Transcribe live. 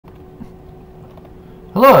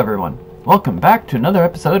Hello everyone! Welcome back to another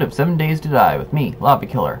episode of 7 Days to Die with me, Lava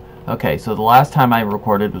Killer. Okay, so the last time I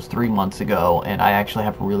recorded was 3 months ago, and I actually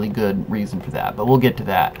have a really good reason for that, but we'll get to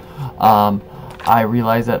that. I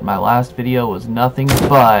realized that my last video was nothing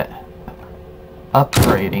but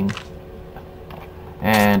upgrading,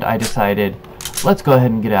 and I decided, let's go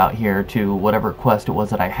ahead and get out here to whatever quest it was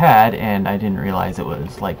that I had, and I didn't realize it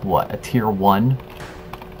was like, what, a tier 1?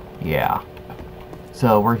 Yeah.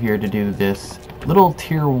 So we're here to do this little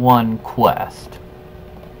tier 1 quest.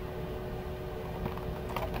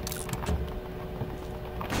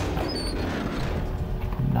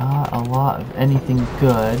 Not a lot of anything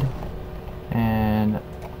good, and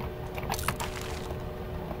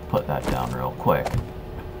put that down real quick.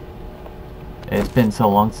 It's been so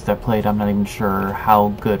long since I played, I'm not even sure how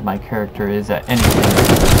good my character is at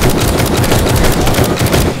anything.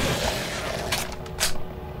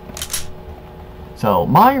 So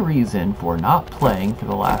my reason for not playing for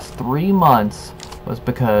the last 3 months was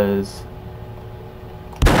because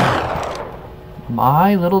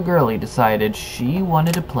my little girlie decided she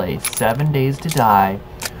wanted to play 7 Days to Die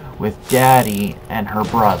with Daddy and her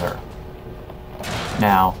brother.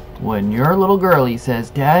 Now, when your little girlie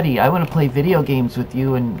says, "Daddy, I want to play video games with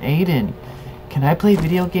you and Aiden. Can I play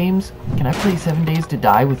video games? Can I play 7 Days to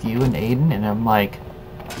Die with you and Aiden?" And I'm like,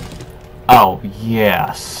 oh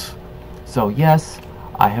yes. So yes,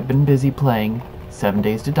 I have been busy playing 7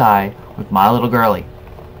 Days to Die with my little girlie.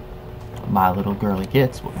 My little girlie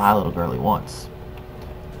gets what my little girlie wants.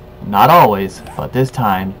 Not always, but this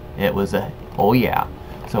time it was a oh yeah.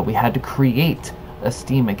 So we had to create a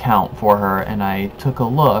Steam account for her, and I took a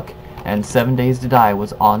look, and 7 Days to Die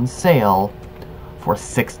was on sale for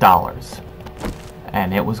 $6.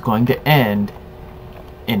 And it was going to end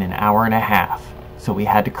in an hour and a half. So we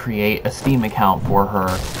had to create a Steam account for her,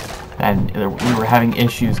 and we were having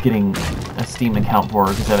issues getting a Steam account for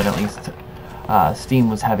her because evidently Steam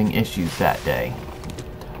was having issues that day.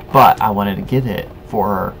 But I wanted to get it for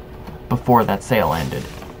her before that sale ended.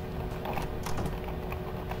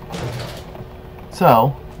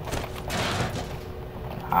 So,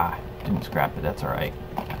 didn't scrap it, that's alright.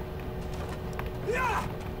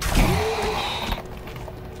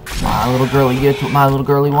 My little girlie gets what my little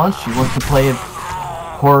girlie wants. She wants to play a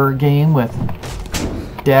horror game with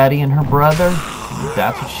Daddy and her brother.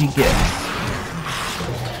 That's what she gets.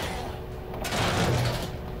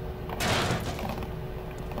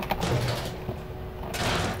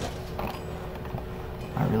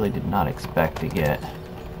 I really did not expect to get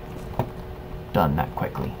done that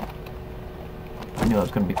quickly. I knew it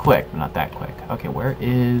was going to be quick, but not that quick. Okay, where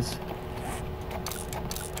is...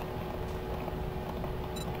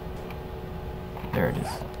 There it is.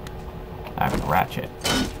 I have a ratchet.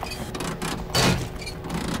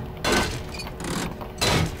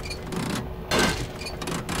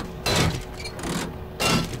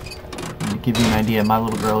 To give you an idea, my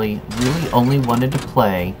little girlie really only wanted to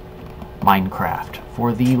play Minecraft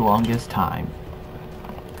for the longest time.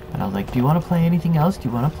 And I was like, do you want to play anything else? Do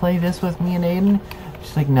you want to play this with me and Aiden?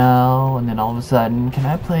 She's like, no. And then all of a sudden, can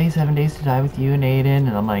I play 7 Days to Die with you and Aiden?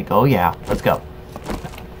 And I'm like, oh yeah, let's go.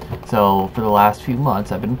 So for the last few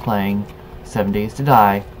months, I've been playing 7 Days to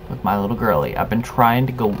Die with my little girlie. I've been trying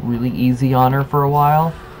to go really easy on her for a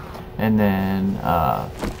while. And then a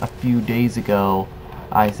few days ago,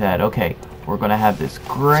 I said, okay, we're going to have this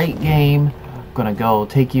great game. I'm going to go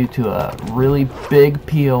take you to a really big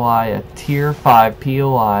POI, a tier 5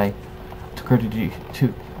 POI. Took her to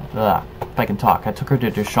if I can talk, I took her to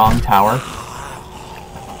Dishong Tower.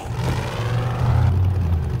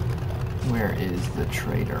 Where is the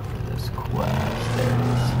trader for this quest? There it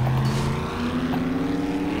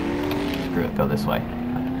is. Screw it, go this way.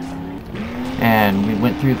 And we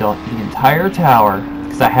went through the entire tower,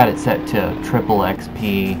 because I had it set to triple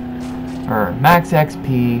XP, or max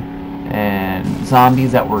XP, and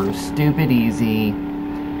zombies that were stupid easy,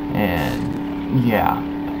 and yeah.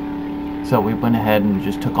 So we went ahead and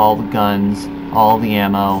just took all the guns, all the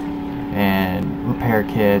ammo, and repair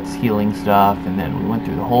kits, healing stuff, and then we went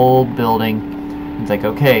through the whole building. It's like,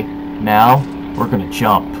 okay, now we're gonna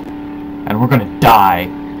jump, and we're gonna die.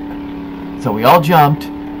 So we all jumped,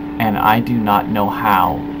 and I do not know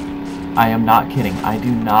how. I am not kidding, I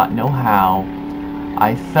do not know how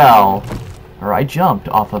I fell, or I jumped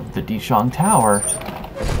off of the Dishong Tower.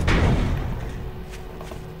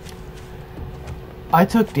 I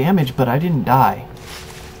took damage, but I didn't die.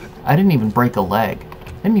 I didn't even break a leg.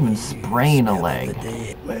 I didn't even sprain a leg.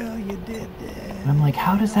 Well, you did that. And I'm like,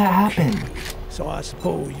 how does that happen? So I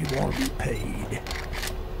suppose you want to be paid.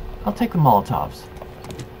 I'll take the Molotovs.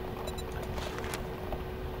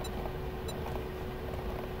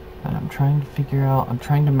 And I'm trying to figure out. I'm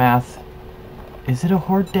trying to math. Is it a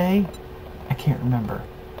horde day? I can't remember.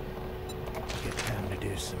 Get time to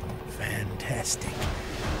do some fantastic.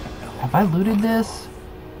 Have I looted this?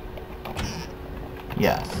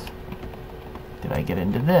 Yes. Did I get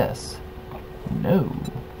into this? No.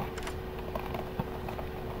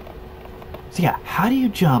 So yeah, how do you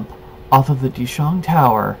jump off of the Dushong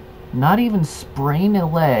Tower, not even sprain a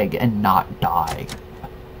leg, and not die?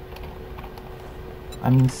 I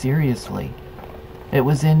mean, seriously. It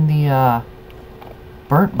was in the,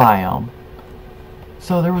 burnt biome.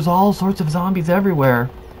 So there was all sorts of zombies everywhere.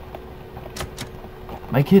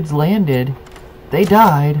 My kids landed. They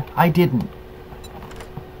died. I didn't.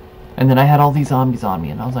 And then I had all these zombies on me,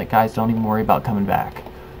 and I was like, guys, don't even worry about coming back.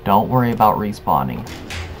 Don't worry about respawning.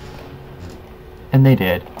 And they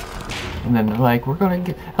did. And then they're like, we're gonna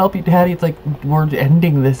help you, Daddy. It's like, we're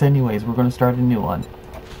ending this anyways. We're gonna start a new one.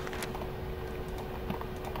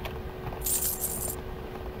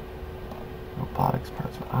 Robotics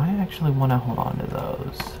parts. I actually want to hold on to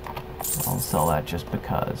those. I'll sell that just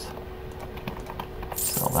because.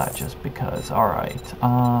 Sell that just because. Alright.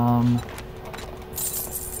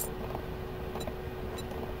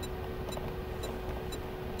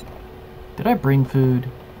 Did I bring food?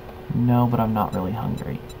 No, but I'm not really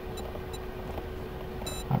hungry.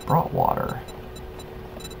 I brought water.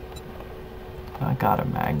 I got a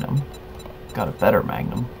Magnum. Got a better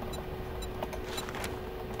Magnum.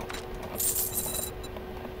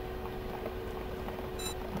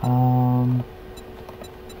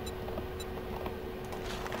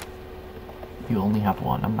 You only have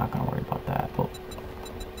one. I'm not gonna worry about that. Oh.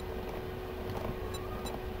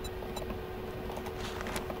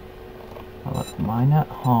 I left mine at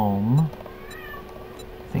home.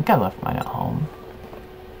 I think I left mine at home.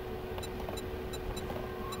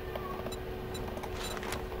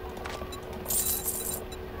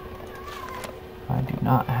 I do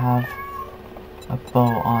not have a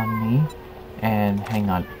bow on me. And hang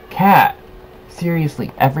on. Cat! Seriously,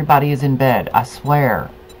 everybody is in bed. I swear.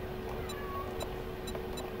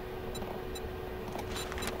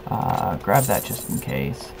 Grab that just in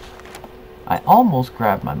case. I almost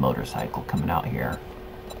grabbed my motorcycle coming out here.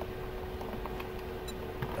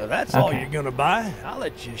 Now that's all you're gonna buy. I'll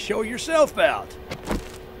let you show yourself out.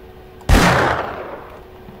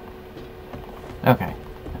 Okay.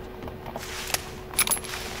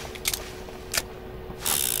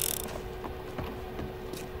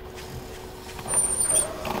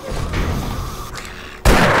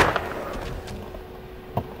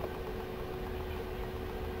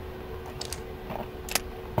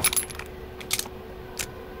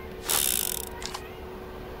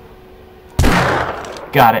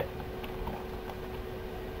 Got it.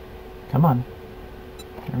 Come on.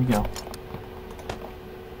 Here we go.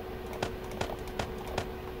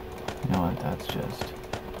 You know what? That's just...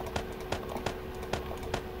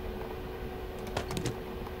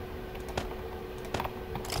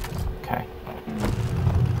 Okay.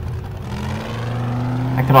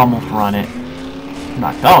 I could almost run it. I'm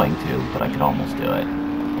not going to, but I could almost do it.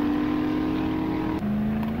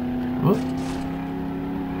 Whoop.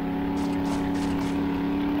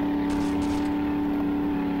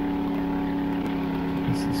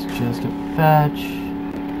 Just a fetch,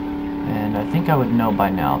 and I think I would know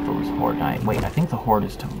by now if it was Horde night. Wait, I think the Horde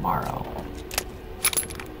is tomorrow.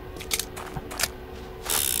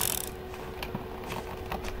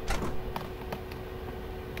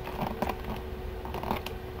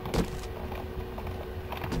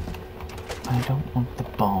 I don't want the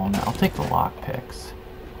bone. I'll take the lockpicks.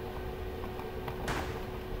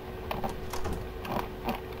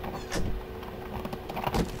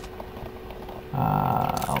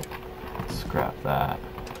 I'll scrap that.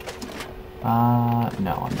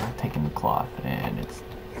 No, I'm not taking the cloth, and it's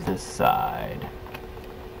this side.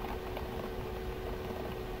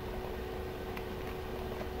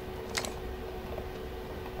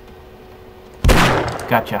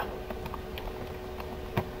 Gotcha.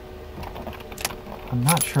 I'm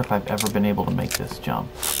not sure if I've ever been able to make this jump.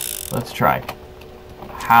 Let's try.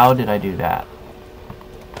 How did I do that?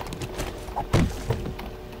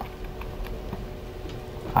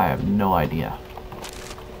 I have no idea.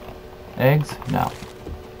 Eggs? No.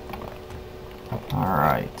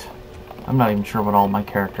 Alright. I'm not even sure what all my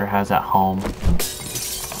character has at home.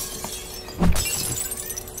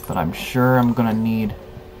 But I'm sure I'm gonna need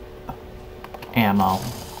ammo.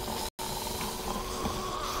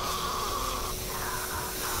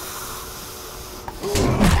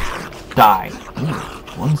 Die.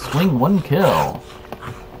 Ooh, one swing, one kill.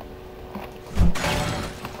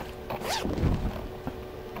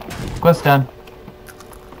 Quest done.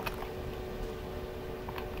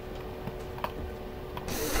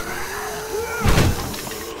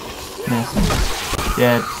 missing.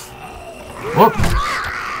 Dead. Whoop!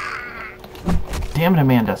 Damn it,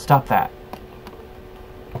 Amanda, stop that.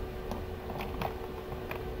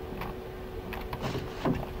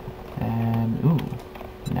 And, ooh,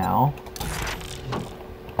 now.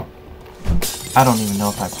 I don't even know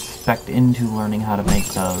if I spec'd into learning how to make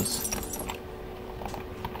those.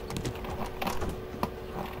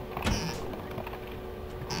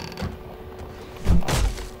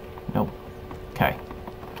 Nope. Okay.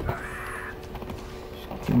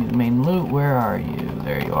 Give me the main loot. Where are you?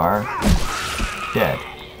 There you are. Dead.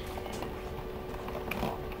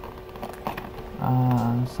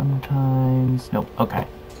 Sometimes... Nope. Okay.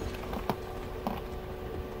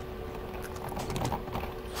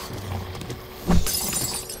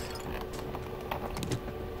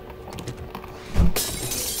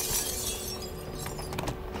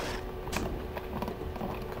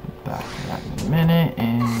 Back to that in a minute,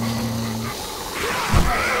 and...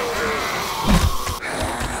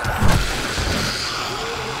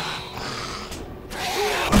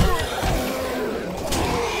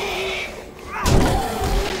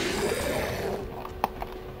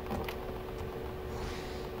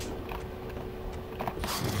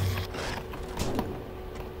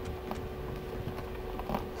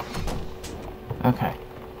 Okay.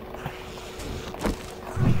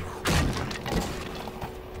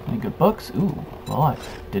 Any good books? Ooh, well, I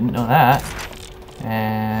didn't know that.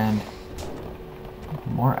 And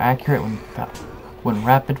more accurate when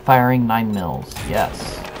rapid firing 9 mils.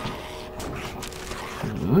 Yes.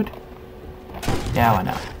 Food. Yeah, why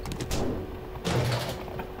not?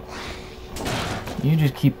 You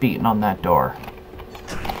just keep beating on that door.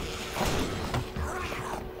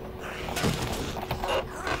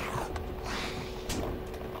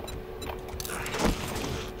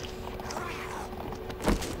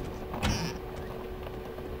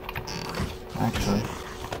 Actually,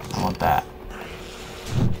 I want that.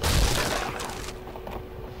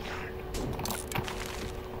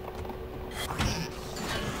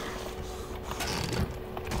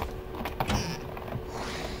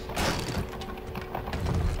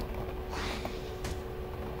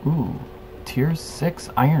 Ooh, tier 6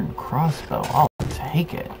 iron crossbow. I'll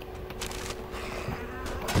take it.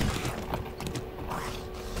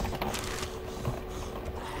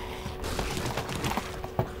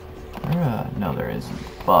 No, there isn't,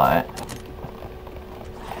 but...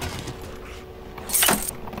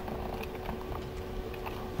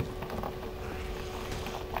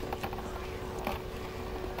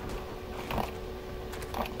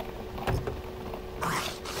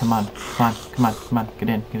 Come on, come on, come on, come on, get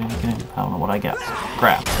in, get in, get in. I don't know what I got.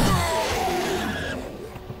 Grab.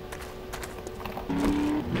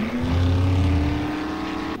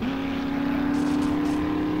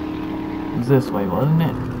 It was this way, wasn't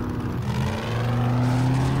it?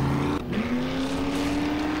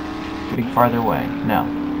 Getting farther away. No.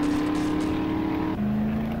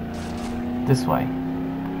 This way.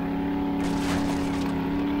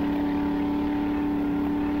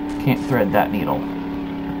 Can't thread that needle.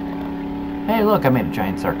 Hey, look, I made a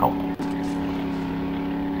giant circle.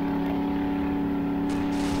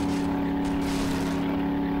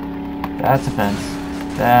 That's a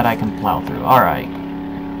fence. That I can plow through. Alright.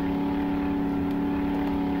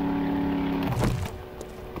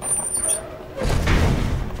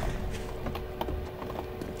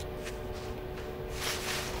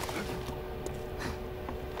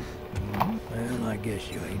 Well, I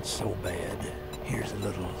guess you ain't so bad. Here's a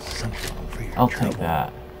little something for your I'll trouble. take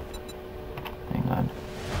that. Hang on.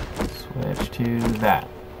 Switch to that.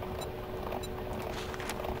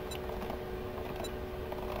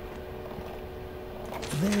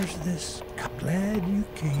 There's this. Glad you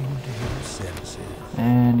came to your senses.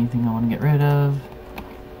 Anything I want to get rid of?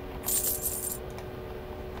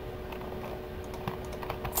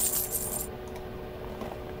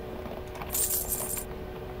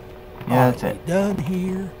 Yeah, that's it. Done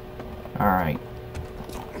here. Alright.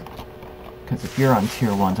 Because if you're on tier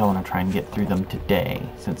 1s, I want to try and get through them today.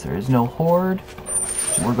 Since there is no horde,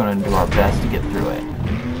 we're going to do our best to get through it.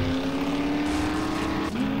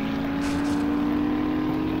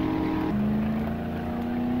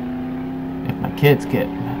 If my kids get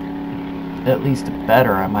at least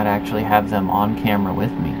better, I might actually have them on camera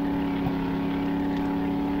with me.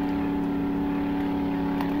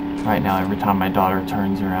 Right now, every time my daughter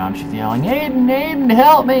turns around, she's yelling, "Aiden, Aiden,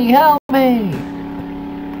 help me, help me!"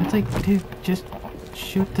 It's like, dude, just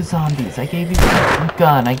shoot the zombies. I gave you a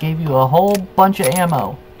gun. I gave you a whole bunch of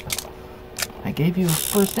ammo. I gave you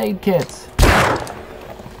first aid kits.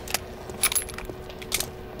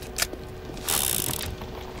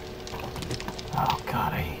 Oh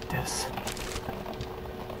god, I hate this.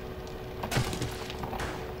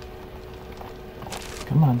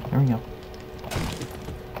 Come on, there we go.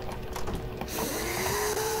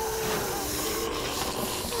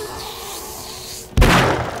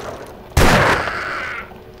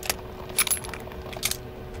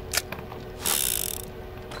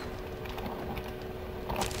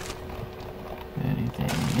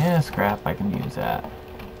 Anything? Yeah, scrap, I can use that.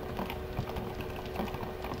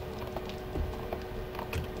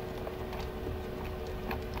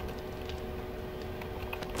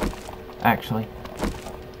 Actually,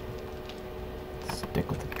 stick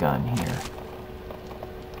with the gun here.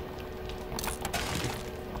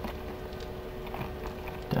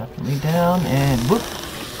 Definitely down and whoop.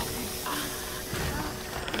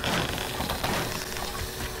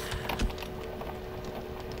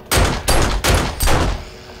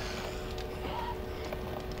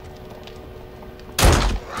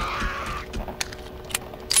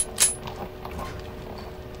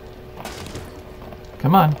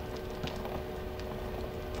 Come on.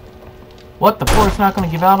 What, the fort's not going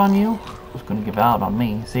to give out on you? It's going to give out on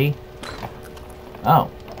me, see? Oh.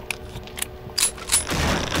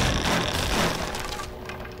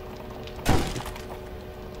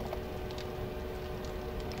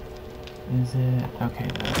 Is it? Okay,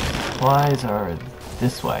 the supplies are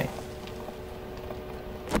this way.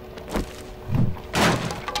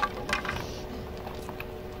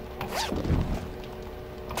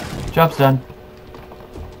 Job's done.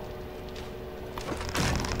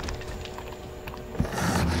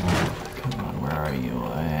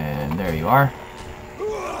 You are.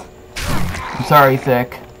 I'm sorry,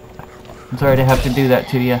 Thick. I'm sorry to have to do that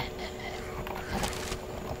to you.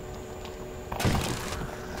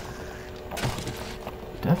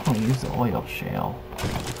 Definitely use the oil shale.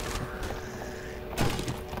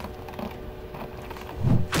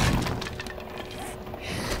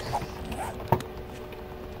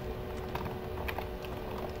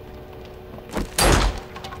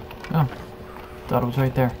 Oh, thought it was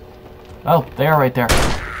right there. Oh, they are right there.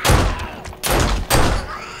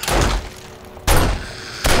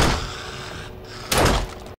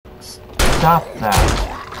 Stop that.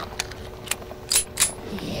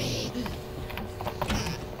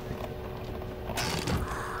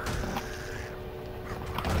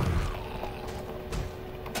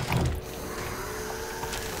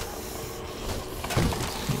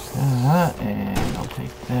 Take that, and I'll take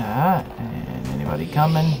that. And anybody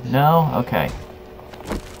coming? No? Okay.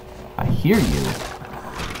 I hear you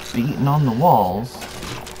beating on the walls.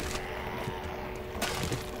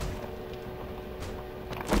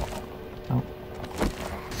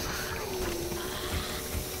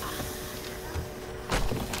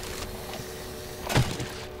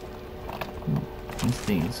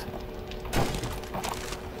 These.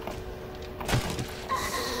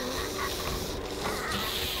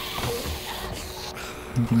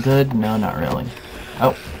 Anything good? No, not really.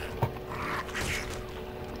 Oh.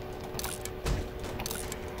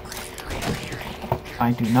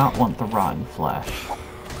 I do not want the rotten flesh.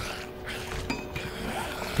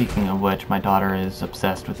 Speaking of which, my daughter is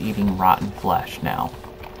obsessed with eating rotten flesh now.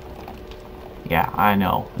 Yeah, I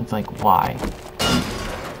know. It's like, why?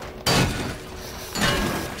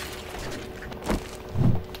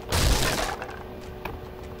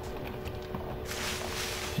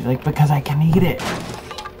 She's like, because I can eat it.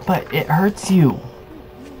 But it hurts you.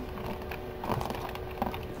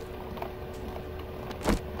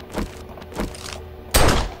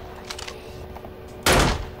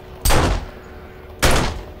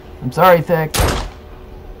 I'm sorry, Thick.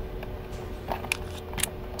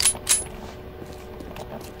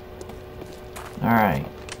 Alright.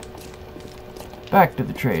 Back to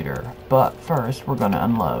the trader. But first, we're gonna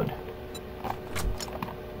unload.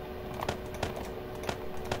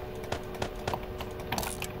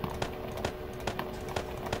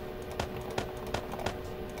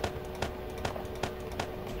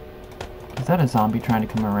 Is that a zombie trying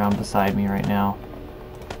to come around beside me right now?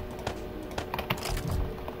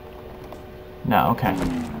 No, okay.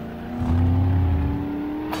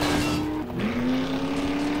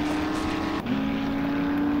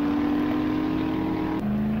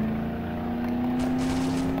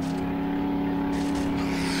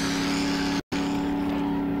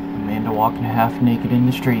 Amanda walking half naked in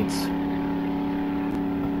the streets.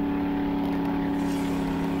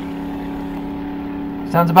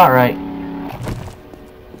 Sounds about right.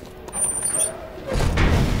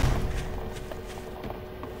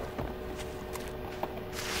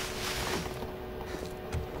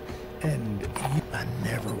 And I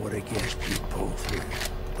never would have guessed you'd pull through,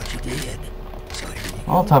 but you did. So here you go.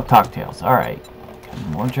 Molotov cocktails. Alright.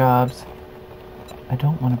 More jobs. I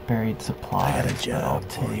don't want a buried supply. I got a job I'll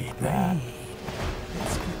take that.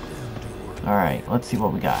 Let's get down to work. Alright, let's see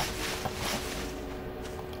what we got.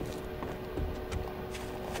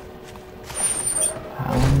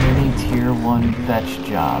 How many tier 1 fetch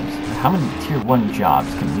jobs? How many tier 1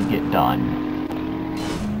 jobs can we get done?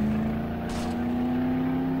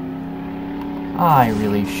 I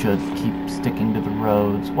really should keep sticking to the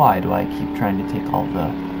roads. Why do I keep trying to take all the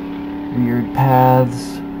weird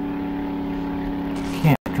paths?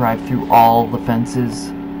 Can't drive through all the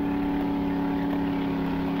fences.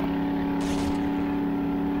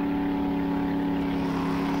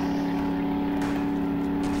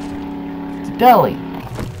 It's a deli.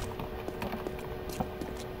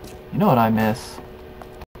 You know what I miss?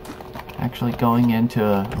 Actually going into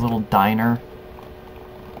a little diner.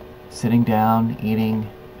 Sitting down, eating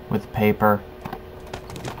with paper,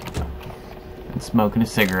 and smoking a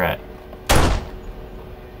cigarette.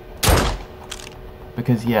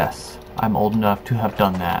 Because yes, I'm old enough to have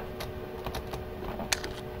done that.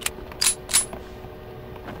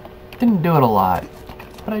 Didn't do it a lot,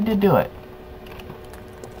 but I did do it.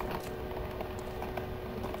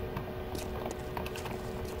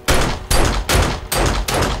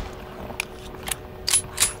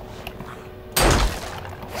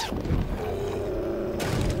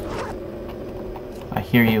 I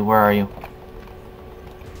hear you. Where are you?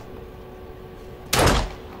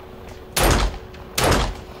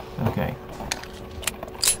 Okay.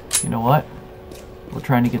 You know what? We're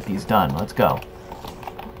trying to get these done. Let's go.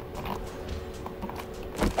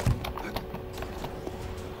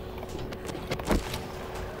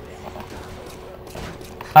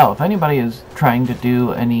 Oh, if anybody is trying to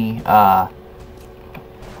do any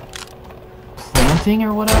planting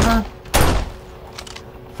or whatever,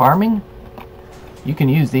 farming, you can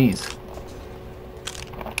use these.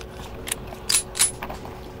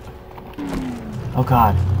 Oh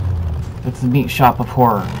god. It's the meat shop of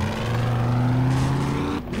horror.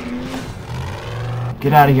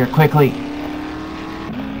 Get out of here quickly.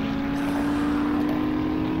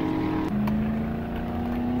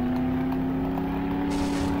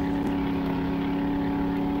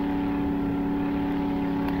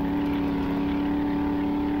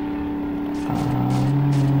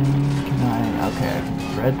 Okay, I can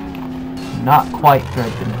thread. Not quite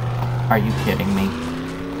thread the... Are you kidding me?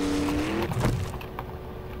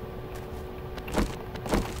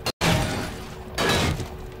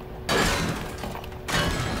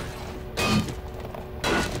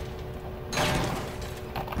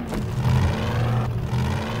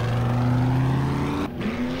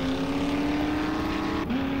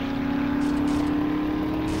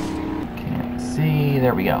 Can't see.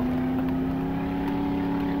 There we go.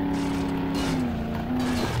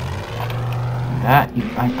 That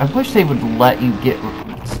I wish they would let you get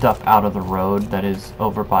stuff out of the road that is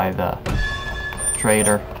over by the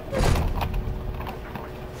trader.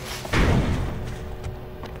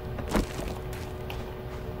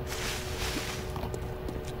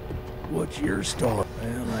 What's your story?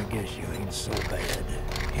 Well, I guess you ain't so bad.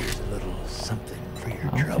 Here's a little something for your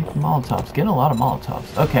trouble. Take Molotovs. Getting a lot of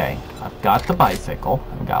Molotovs. Okay, I've got the bicycle.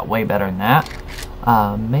 I've got way better than that.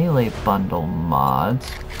 Melee bundle mods.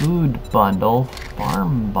 Food bundle.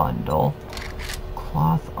 Farm bundle.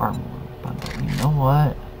 Cloth armor bundle. You know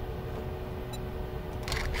what?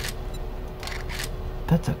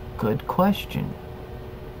 That's a good question.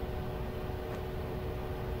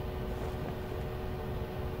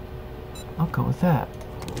 I'll go with that.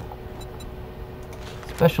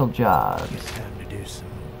 Special jobs. It's time to do some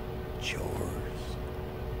chores.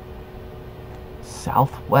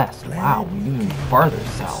 Southwest. Wow, even farther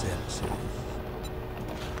south.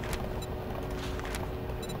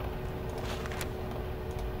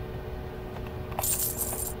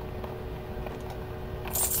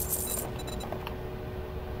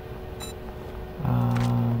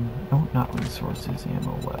 No, not resources,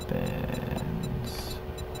 ammo, weapons.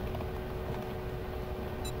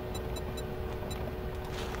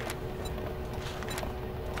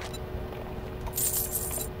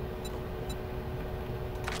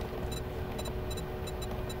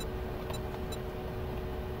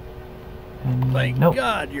 Thank Nope.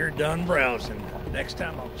 God you're done browsing. Next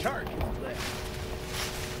time I'll charge you for that.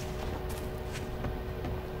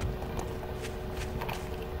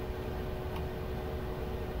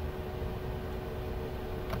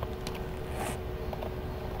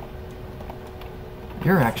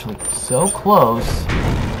 You're actually so close,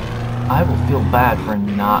 I will feel bad for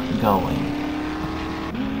not going.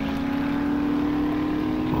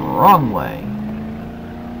 Wrong way.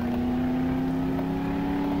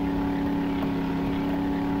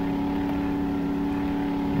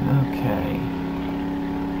 Okay.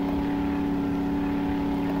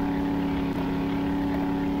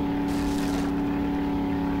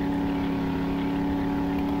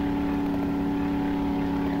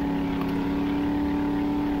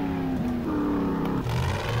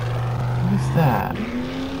 What is that?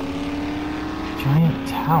 Giant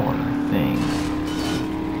tower thing.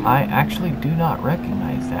 I actually do not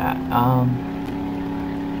recognize that.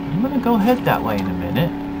 I'm gonna go head that way in a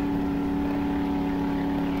minute.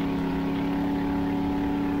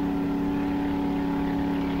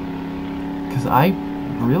 Because I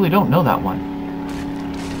really don't know that one.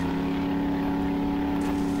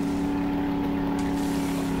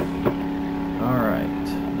 Alright,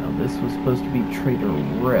 now this was supposed to be Trader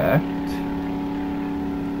Wrecked.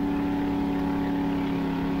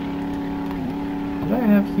 Did I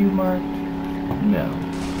have Hugh marked? No.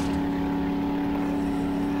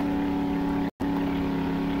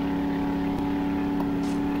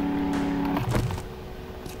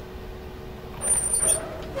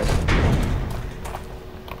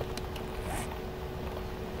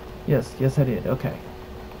 Yes I did. Okay.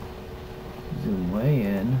 Zoom way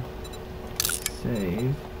in.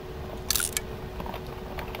 Save.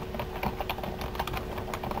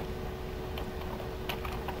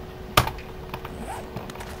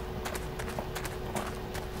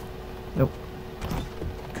 Nope.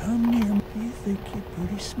 Come near me. You think you're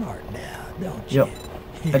pretty smart now, don't you? Yep,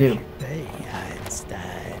 I do. Here's your pay,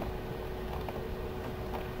 Einstein.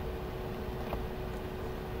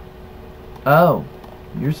 Oh,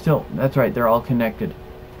 you're still... That's right, they're all connected.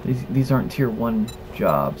 These aren't tier 1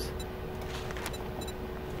 jobs.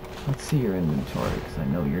 Let's see your inventory, because I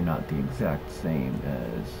know you're not the exact same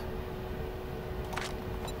as...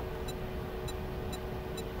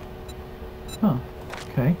 Huh,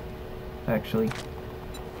 okay. Actually,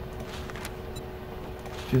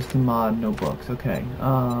 just the mod, no books. Okay,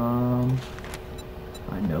 I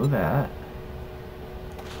know that.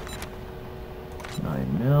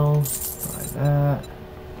 9 mil, buy that.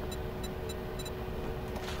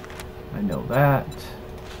 I know that.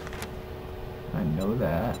 I know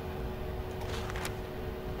that.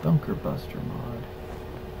 Bunker Buster mod.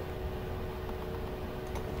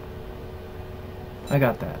 I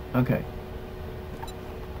got that. Okay.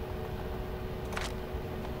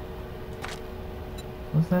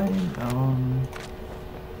 Was that in?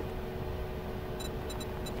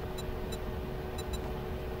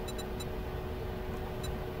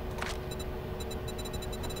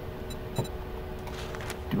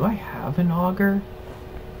 Do I have an auger?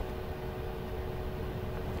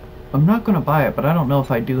 I'm not gonna buy it, but I don't know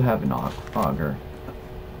if I do have an auger.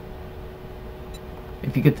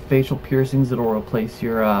 If you get the facial piercings, it'll replace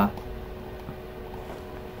your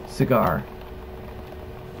cigar.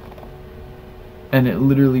 And it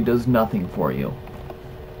literally does nothing for you.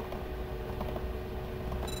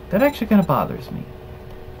 That actually kind of bothers me.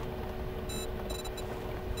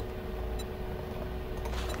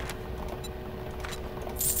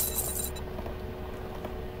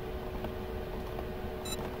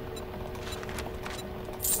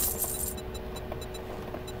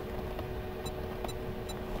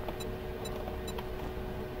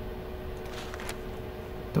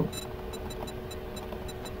 Nope.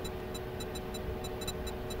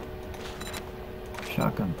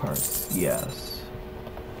 Shotgun parts, yes.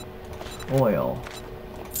 Oil.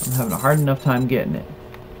 I'm having a hard enough time getting it.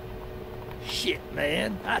 Shit,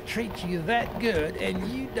 man. I treat you that good, and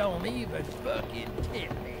you don't even fucking tip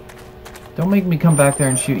me. Don't make me come back there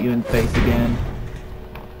and shoot you in the face again.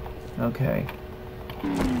 Okay.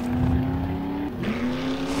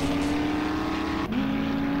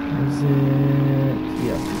 Is it...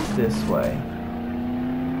 Yes, it's this way.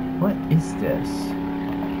 What is this?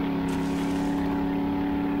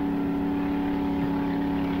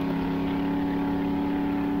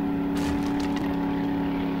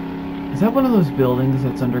 Is that one of those buildings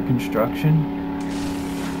that's under construction?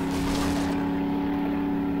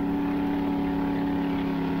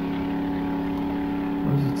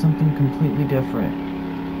 Or is it something completely different?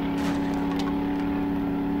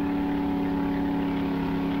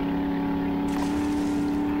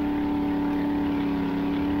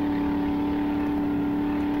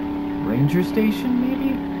 Ranger station,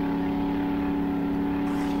 maybe?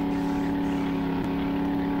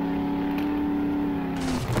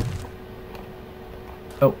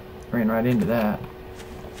 Oh, ran right into that.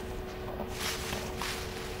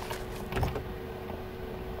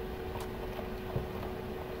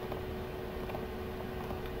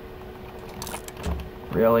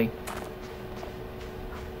 Really?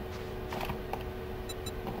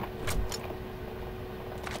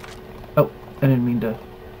 Oh, I didn't mean to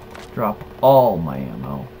drop all my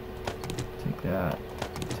ammo. Take that.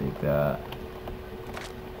 Take that.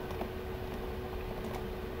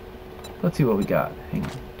 Let's see what we got. Hang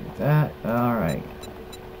on. Do that. Alright.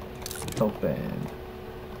 Open.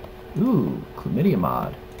 Ooh, chlamydia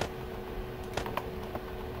mod.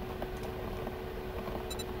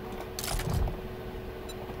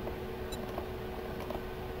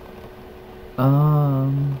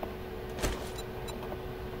 Um...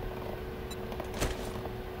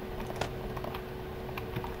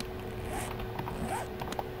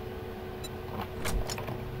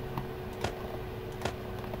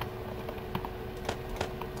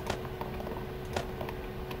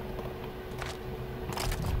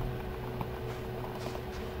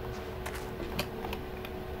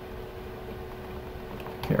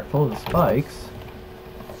 Careful of the spikes.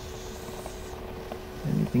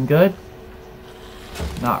 Anything good?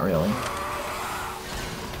 Not really.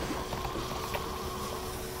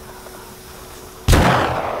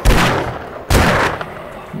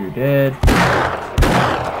 You're dead.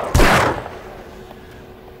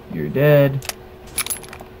 You're dead.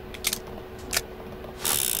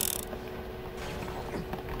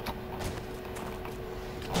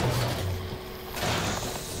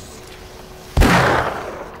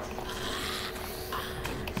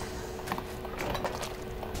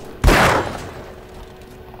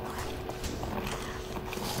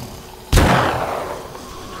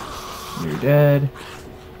 You're dead.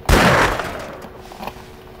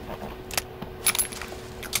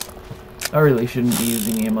 I really shouldn't be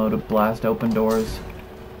using ammo to blast open doors.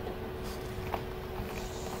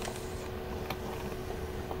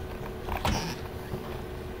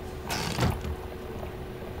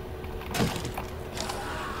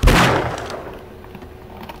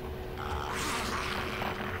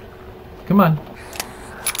 Come on.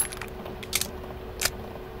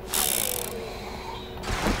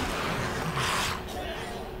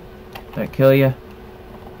 That kill ya?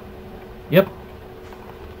 Yep.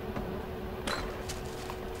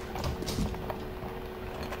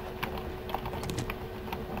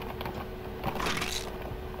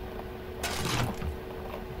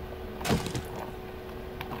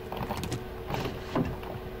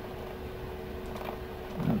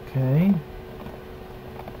 Okay.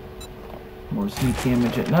 More sneak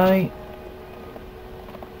damage at night.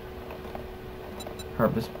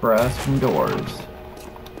 Harvest brass from doors.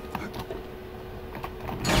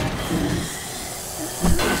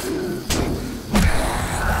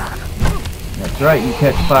 That's right, you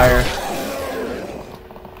catch fire.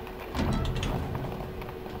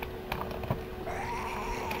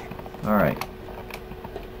 Alright.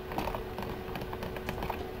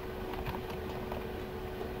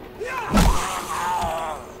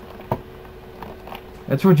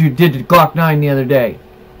 That's what you did to Glock 9 the other day.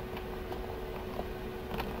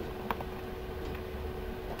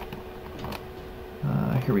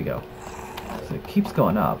 Here we go. So it keeps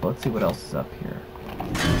going up. Let's see what else is up here.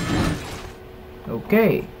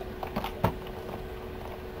 Okay.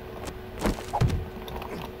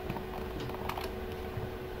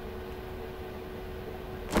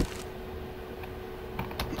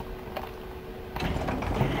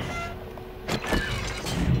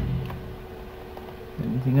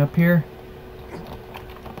 Anything up here?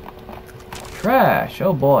 Trash!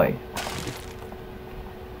 Oh boy.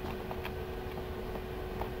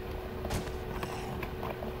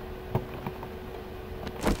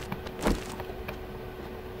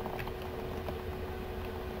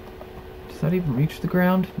 Does that even reach the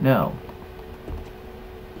ground? No.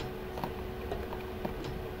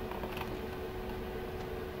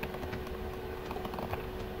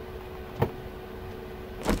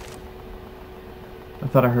 I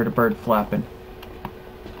thought I heard a bird flapping.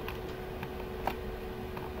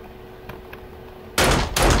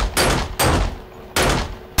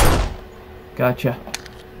 Gotcha.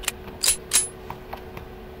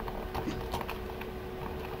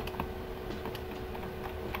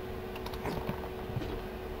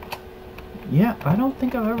 Yeah, I don't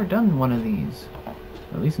think I've ever done one of these.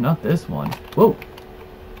 At least not this one. Whoa!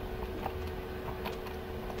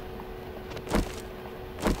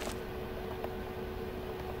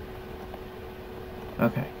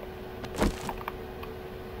 Okay.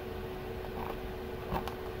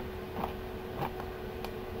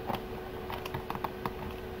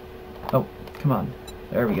 Oh, come on.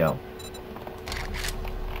 There we go.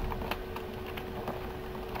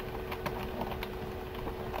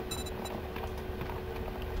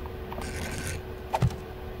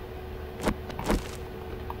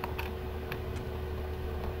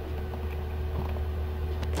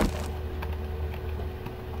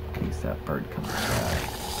 In case that bird comes back.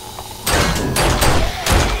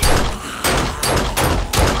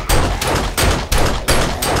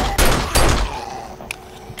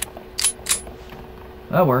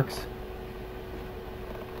 That works.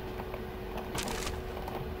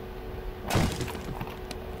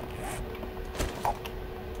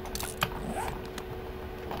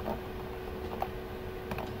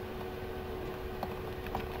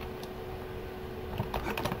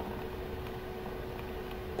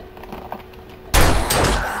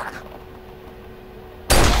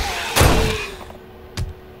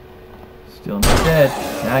 Still not dead.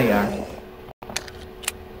 Now you are.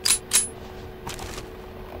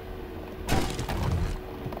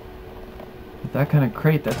 With that kind of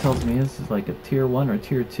crate, that tells me this is like a tier 1 or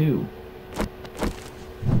tier 2.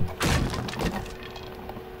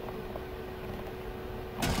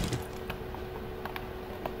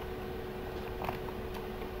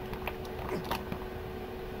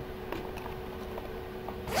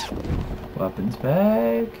 Weapons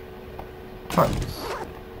bag. Parts.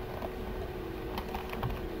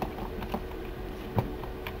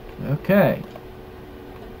 Okay.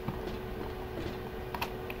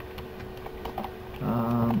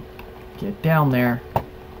 Get down there.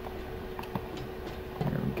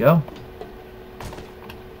 There we go.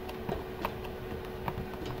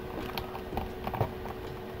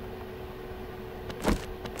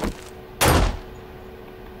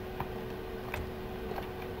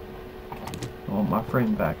 Oh, my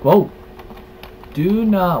friend back. Whoa! Do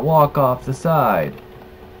not walk off the side.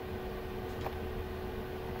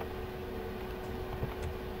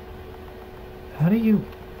 How do you...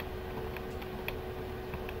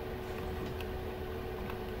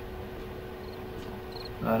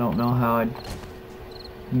 I don't know how I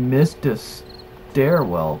missed a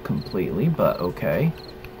stairwell completely, but okay.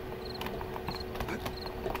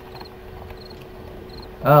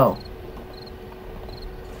 Oh.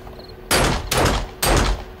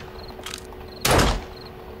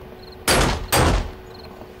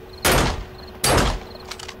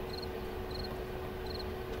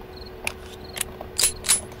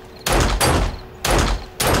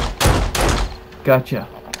 Gotcha.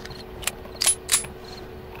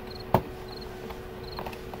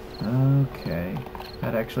 Okay.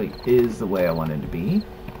 That actually is the way I wanted to be.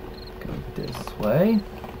 Go this way.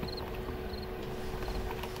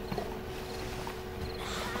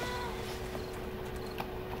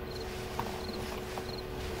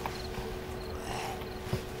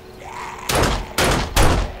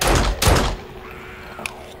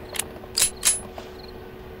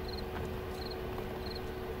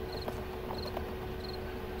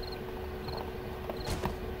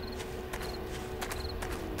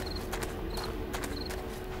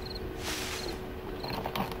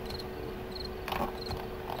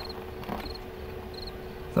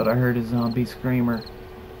 Thought I heard a zombie screamer.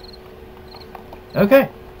 Okay.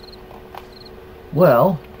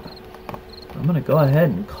 Well, I'm gonna go ahead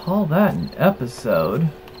and call that an episode.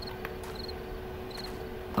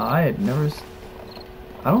 I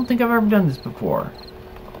don't think I've ever done this before.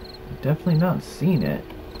 I've definitely not seen it.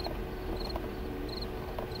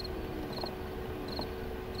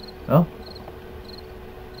 Oh.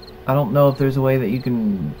 I don't know if there's a way that you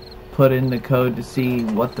can put in the code to see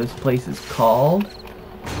what this place is called.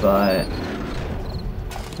 But,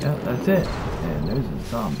 yeah, that's it. And there's a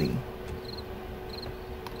zombie.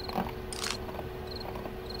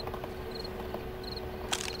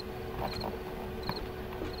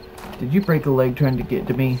 Did you break a leg trying to get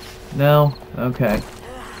to me? No? Okay.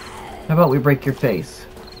 How about we break your face?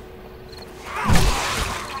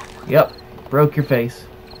 Yep, broke your face.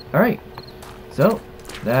 Alright, so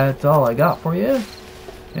that's all I got for you.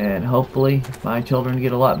 And hopefully, if my children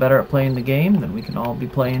get a lot better at playing the game, then we can all be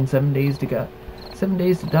playing 7 Days to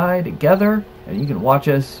Die together. And you can watch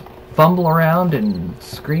us fumble around and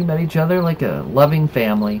scream at each other like a loving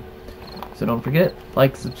family. So don't forget,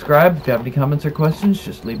 like, subscribe. If you have any comments or questions,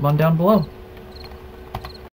 just leave them on down below.